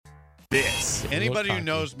This Anybody who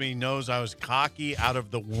knows me knows I was cocky out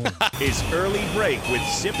of the womb. is Early Break with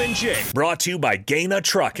Sip and Jake, brought to you by Gaina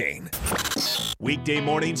Trucking. Weekday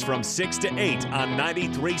mornings from 6 to 8 on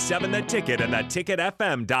 93.7 The Ticket and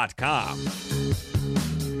theticketfm.com.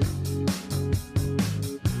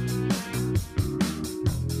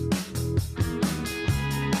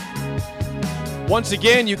 Once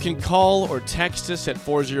again, you can call or text us at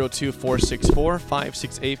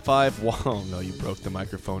 402-464-5685. Whoa, no, you broke the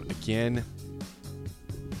microphone again.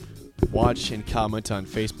 Watch and comment on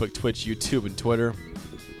Facebook, Twitch, YouTube, and Twitter.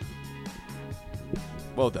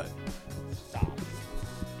 Well done. Stop.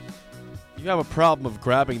 You have a problem of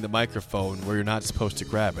grabbing the microphone where you're not supposed to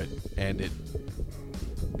grab it, and it...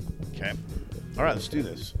 Okay. All right, let's do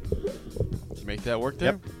this. Did you make that work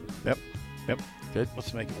there? Yep. Good.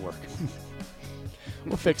 Let's make it work.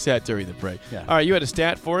 We'll fix that during the break. Yeah. All right, you had a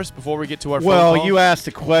stat for us before we get to our phone Well, call? you asked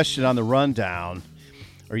a question on the rundown,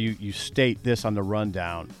 or you state this on the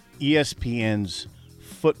rundown. ESPN's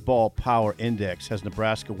Football Power Index has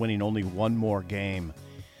Nebraska winning only one more game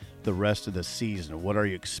the rest of the season. What are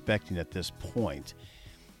you expecting at this point?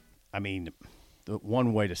 I mean, the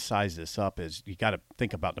one way to size this up is you got to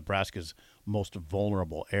think about Nebraska's most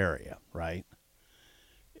vulnerable area, right?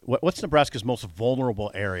 What's Nebraska's most vulnerable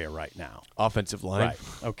area right now? Offensive line. Right.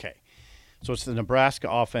 Okay. So it's the Nebraska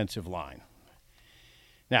offensive line.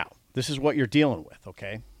 Now, this is what you're dealing with,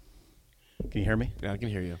 okay? Can you hear me? Yeah, I can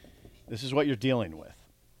hear you. This is what you're dealing with.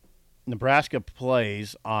 Nebraska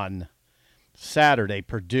plays on Saturday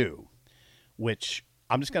Purdue, which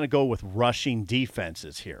I'm just going to go with rushing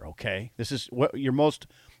defenses here, okay? This is what your most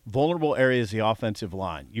vulnerable area is, the offensive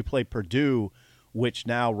line. You play Purdue, which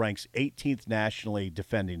now ranks 18th nationally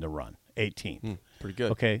defending the run. 18th. Pretty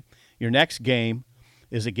good. Okay. Your next game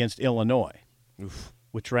is against Illinois,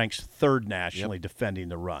 which ranks 3rd nationally defending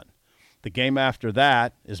the run. The game after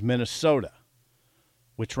that is Minnesota,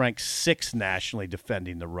 which ranks 6th nationally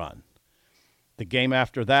defending the run. The game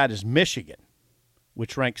after that is Michigan,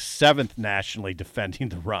 which ranks 7th nationally defending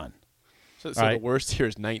the run. So Right. the worst here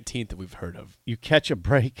is 19th that we've heard of. You catch a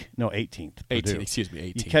break. No, 18th. 18th, Purdue. excuse me,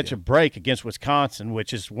 18th. You catch yeah. a break against Wisconsin,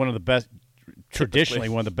 which is one of the best, traditionally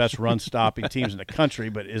one of the best run-stopping teams in the country,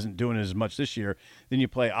 but isn't doing it as much this year. Then you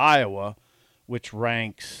play Iowa, which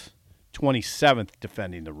ranks 27th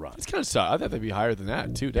defending the run. It's kind of sad. I thought they'd be higher than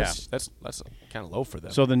that, too. That's kind of low for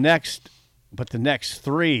them. So the next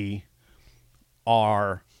three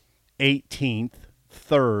are 18th,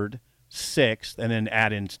 3rd, 6th, and then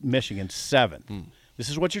add in Michigan 7th. This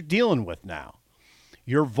is what you're dealing with now.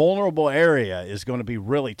 Your vulnerable area is going to be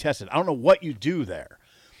really tested. I don't know what you do there.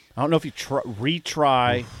 I don't know if you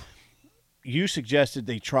retry. You suggested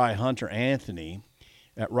they try Hunter Anthony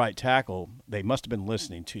at right tackle. They must have been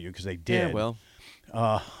listening to you because they did. Yeah, well,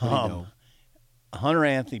 what do you know? Hunter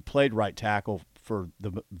Anthony played right tackle for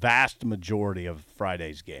the vast majority of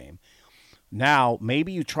Friday's game. Now,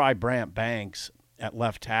 maybe you try Brant Banks at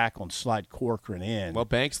left tackle and slide Corcoran in. Well,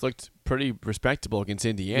 Banks looked pretty respectable against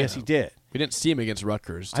Indiana. Yes, he did. We didn't see him against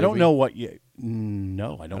Rutgers. I don't know what you –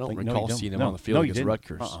 no, I don't think – recall seeing him on the field against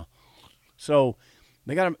Rutgers. So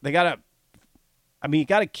they got to – I mean, you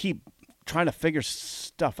got to keep trying to figure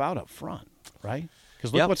stuff out up front, right?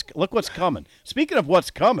 Because look what's coming. Speaking of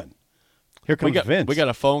what's coming, here comes Vince. We got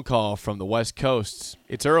a phone call from the West Coast.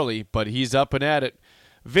 It's early, but he's up and at it.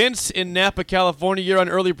 Vince in Napa, California. You're on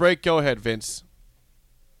early break. Go ahead, Vince.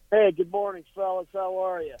 Hey, good morning, fellas. How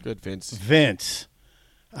are you? Good, Vince. Vince,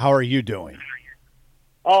 how are you doing?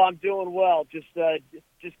 Oh, I'm doing well. Just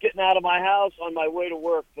getting out of my house on my way to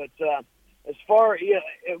work. But as far, a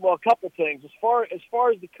couple things. As far as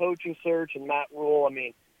the coaching search and Matt Rule, I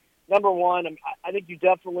mean, number one, I think you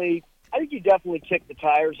definitely kick the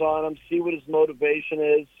tires on him, see what his motivation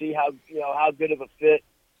is, see how good of a fit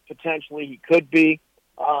potentially he could be.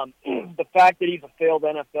 The fact that he's a failed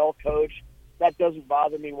NFL coach, that doesn't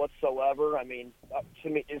bother me whatsoever. I mean, to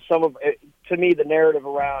me, the narrative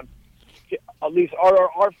around, at least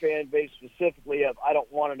our fan base specifically, of I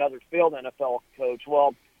don't want another failed NFL coach.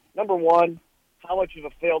 Well, number one, how much of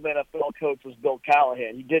a failed NFL coach was Bill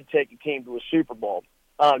Callahan? He did take a team to a Super Bowl,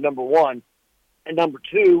 number one. And number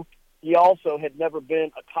two, he also had never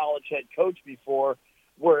been a college head coach before,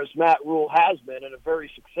 whereas Matt Rule has been, and a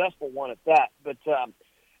very successful one at that. But,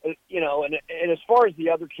 and as far as the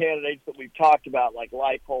other candidates that we've talked about, like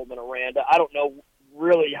Leipold and Aranda, I don't know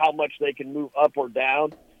really how much they can move up or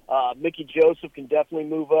down. Mickey Joseph can definitely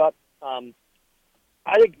move up. I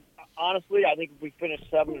think if we finish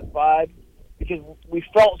 7-5, because we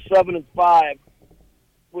felt 7-5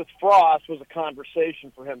 with Frost was a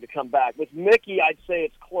conversation for him to come back. With Mickey, I'd say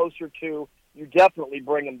it's closer to you definitely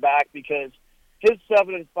bring him back because his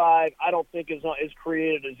 7-5, I don't think is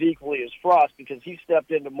created as equally as Frost because he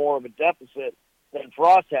stepped into more of a deficit than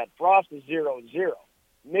Frost had. Frost was 0-0.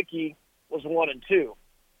 Mickey was 1-2.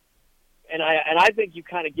 And I think you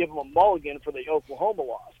kind of give him a mulligan for the Oklahoma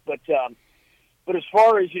loss. But as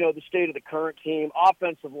far as, the state of the current team,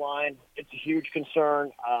 offensive line, it's a huge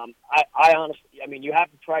concern. I honestly, you have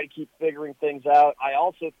to try to keep figuring things out. I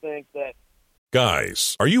also think that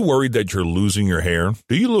Guys, are you worried that you're losing your hair?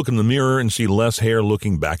 Do you look in the mirror and see less hair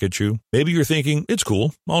looking back at you? Maybe you're thinking, it's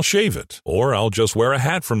cool, I'll shave it. Or I'll just wear a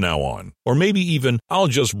hat from now on. Or maybe even, I'll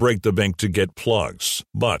just break the bank to get plugs.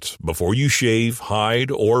 But before you shave, hide,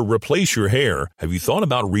 or replace your hair, have you thought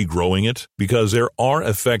about regrowing it? Because there are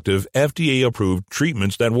effective, FDA-approved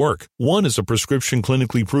treatments that work. One is a prescription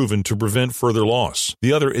clinically proven to prevent further loss.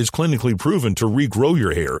 The other is clinically proven to regrow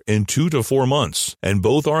your hair in 2 to 4 months. And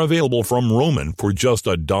both are available from Roman for just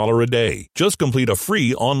 $1 a day. Just complete a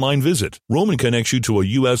free online visit. Roman connects you to a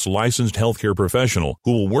U.S. licensed healthcare professional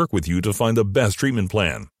who will work with you to find the best treatment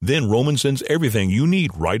plan. Then Roman sends everything you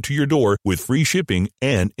need right to your door with free shipping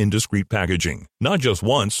and indiscreet packaging. Not just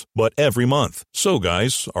once, but every month. So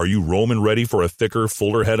guys, are you Roman ready for a thicker,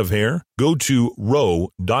 fuller head of hair? Go to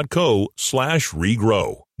ro.co/regrow.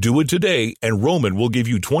 Do it today, and Roman will give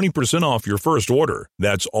you 20% off your first order.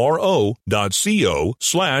 That's ro.co/regrow.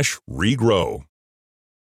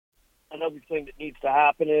 another thing that needs to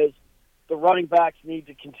happen is the running backs need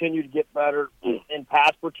to continue to get better in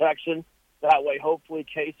pass protection. That way, hopefully,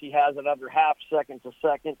 Casey has another half second to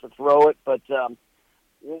throw it. But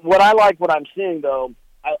what I'm seeing, though,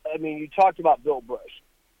 I mean, you talked about Bill Bush.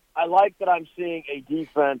 I like that I'm seeing a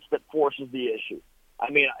defense that forces the issue. I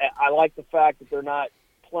mean, I like the fact that they're not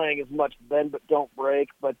playing as much bend but don't break.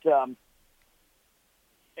 But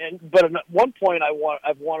one point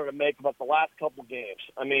I've wanted to make about the last couple games.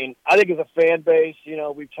 I mean, I think as a fan base,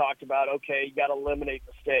 we've talked about, okay, you got to eliminate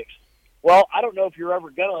mistakes. Well, I don't know if you're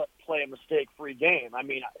ever going to play a mistake-free game. I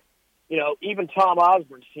mean, even Tom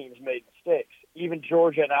Osborne's teams made mistakes. Even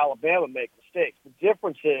Georgia and Alabama make mistakes. The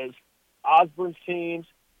difference is Osborne's teams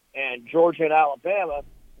and Georgia and Alabama,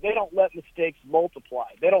 they don't let mistakes multiply.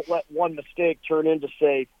 They don't let one mistake turn into,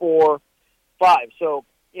 say, 4, 5. So,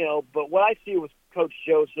 but what I see with Coach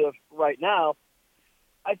Joseph right now,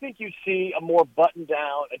 I think you see a more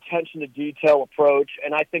buttoned-down, attention-to-detail approach,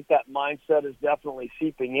 and I think that mindset is definitely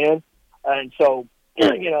seeping in. And so,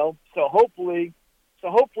 so hopefully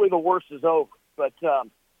the worst is over. But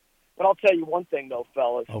I'll tell you one thing, though,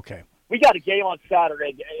 fellas. Okay. We got a game on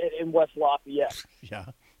Saturday in West Lafayette. Yeah.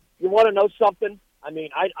 You want to know something? I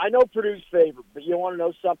mean, I know Purdue's favored, but you want to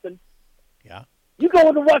know something? Yeah. You go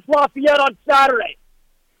into West Lafayette on Saturday.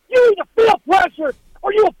 You either feel pressure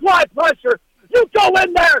or you apply pressure. You go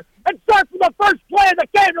in there and start from the first play of the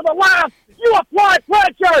game to the last. You apply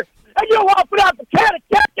pressure, and you open up a can of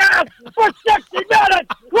kick-ass for 60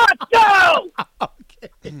 minutes. Let's go! Okay,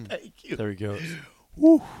 thank you. There he goes.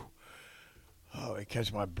 Woo. Oh, I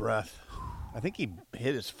catch my breath. I think he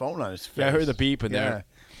hit his phone on his face. Yeah, I heard the beep in there.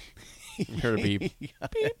 You heard a beep. Beep.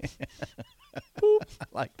 Boop. I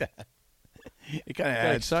like that. It kind of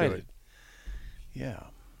adds excited. to it. Yeah.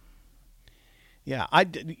 Yeah,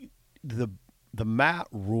 the Matt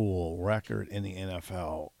Rule record in the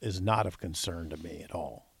NFL is not of concern to me at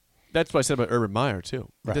all. That's what I said about Urban Meyer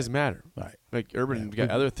too. Right. It doesn't matter. Right. Like Urban got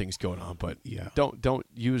other things going on, but Yeah. don't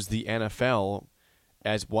use the NFL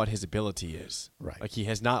as what his ability is. Right. Like he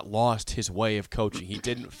has not lost his way of coaching. He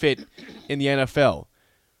didn't fit in the NFL.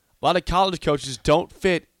 A lot of college coaches don't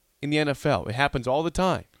fit in the NFL. It happens all the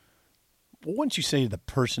time. Well, wouldn't you say the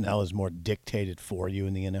personnel is more dictated for you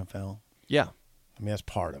in the NFL? Yeah. I mean, that's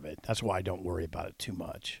part of it. That's why I don't worry about it too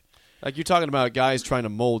much. Like you're talking about guys trying to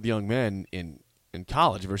mold young men in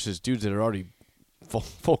college versus dudes that are already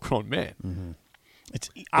full-grown men. Mm-hmm.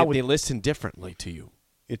 They listen differently to you.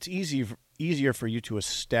 It's easier for you to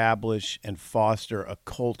establish and foster a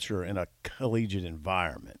culture in a collegiate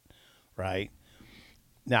environment, right?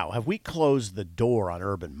 Now, have we closed the door on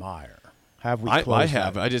Urban Meyer? Have we closed I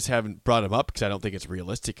have. that? I just haven't brought him up because I don't think it's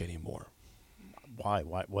realistic anymore. Why?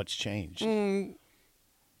 What's changed?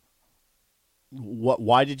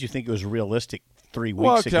 Why did you think it was realistic 3 weeks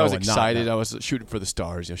Well, ago? because I was and not excited. now? I was shooting for the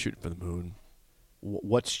stars, shooting for the moon.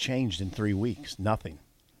 What's changed in 3 weeks? Nothing.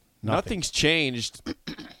 Nothing's changed,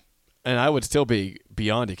 and I would still be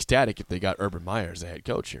beyond ecstatic if they got Urban Meyer as the head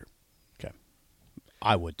coach here. Okay,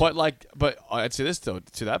 I would. But I'd say this though,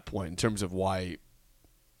 to that point, in terms of why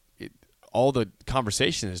all the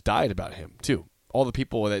conversation has died about him too. All the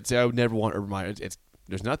people that say I would never want Urban Meyer,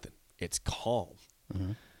 there's nothing. It's calm.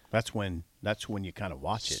 Mm-hmm. That's when you kind of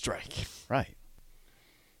watch it. Strike. Right.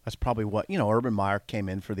 That's probably what, Urban Meyer came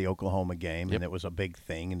in for the Oklahoma game, Yep. and it was a big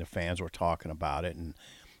thing, and the fans were talking about it, and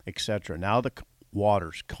et cetera. Now the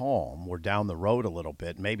water's calm. We're down the road a little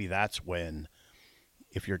bit. Maybe that's when,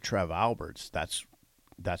 if you're Trev Alberts, that's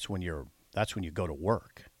when you go to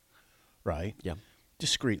work, right? Yeah.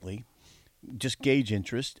 Discreetly. Just gauge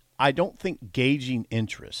interest. I don't think gauging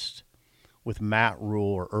interest with Matt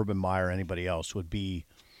Rule or Urban Meyer or anybody else would be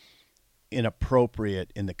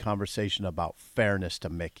inappropriate in the conversation about fairness to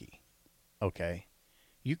Mickey. Okay?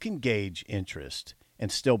 You can gauge interest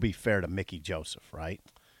and still be fair to Mickey Joseph, right?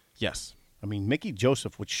 Yes. I mean, Mickey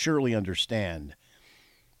Joseph would surely understand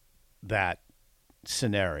that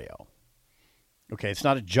scenario. Okay, it's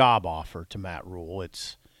not a job offer to Matt Rule.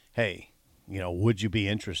 It's, hey, would you be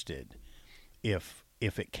interested if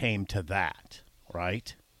it came to that,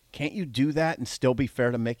 right? Can't you do that and still be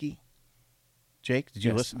fair to Mickey? Jake, did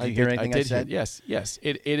you listen? Did you hear anything I said? Yes.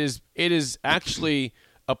 It is actually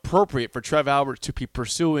appropriate for Trev Alberts to be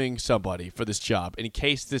pursuing somebody for this job in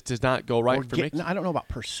case this does not go right for Mickey. No, I don't know about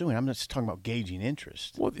pursuing. I'm just talking about gauging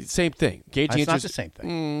interest. Well, same thing. Gauging It's interest. not the same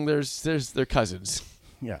thing. They're cousins.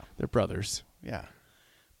 Yeah. They're brothers. Yeah.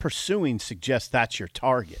 Pursuing suggests that's your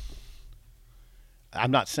target.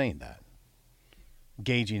 I'm not saying that.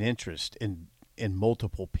 Gauging interest in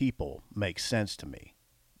multiple people makes sense to me.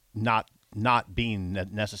 Not being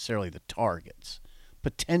necessarily the targets.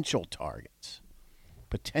 Potential targets.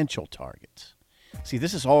 See,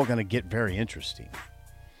 this is all going to get very interesting.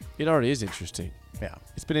 It already is interesting. Yeah.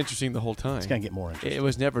 It's been interesting the whole time. It's going to get more interesting. It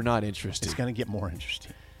was never not interesting. It's going to get more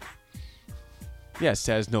interesting. Yes,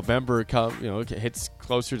 as November hits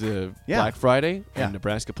closer to Yeah. Black Friday Yeah. and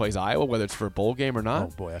Nebraska plays Iowa, whether it's for a bowl game or Oh,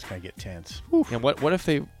 not. boy, that's going to get tense. And what if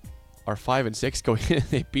they are 5-6 going in and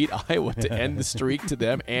they beat Iowa to end the streak to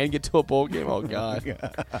them and get to a bowl game? Oh, God.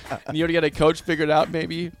 And you already got a coach figured out,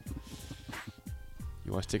 maybe?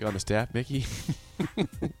 You want to stick on the staff, Mickey?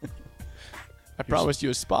 I promised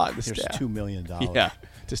you a spot in the Here's staff. $2 million. Yeah,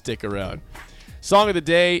 to stick around. Song of the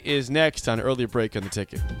day is next on Early Break on the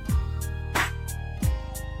Ticket.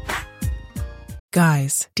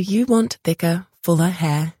 Guys, do you want thicker, fuller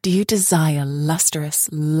hair? Do you desire lustrous,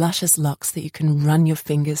 luscious locks that you can run your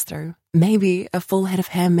fingers through? Maybe a full head of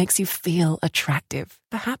hair makes you feel attractive.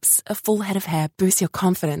 Perhaps a full head of hair boosts your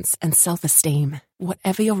confidence and self-esteem.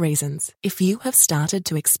 Whatever your reasons, if you have started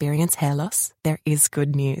to experience hair loss, there is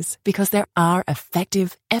good news because there are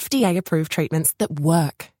effective, FDA-approved treatments that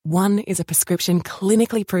work. One is a prescription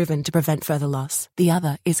clinically proven to prevent further loss. The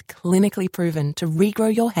other is clinically proven to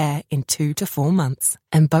regrow your hair in 2 to 4 months.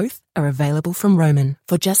 And both are available from Roman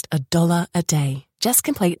for just $1 a day. Just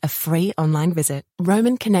complete a free online visit.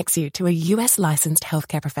 Roman connects you to a US licensed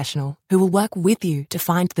healthcare professional who will work with you to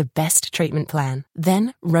find the best treatment plan.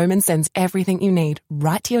 Then Roman sends everything you need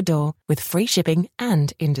right to your door with free shipping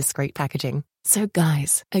and in discreet packaging. So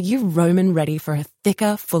guys, are you Roman ready for a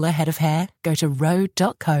thicker, fuller head of hair? Go to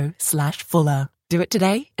ro.co/fuller. Do it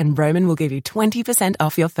today and Roman will give you 20%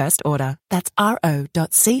 off your first order. That's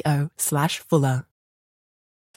ro.co/fuller.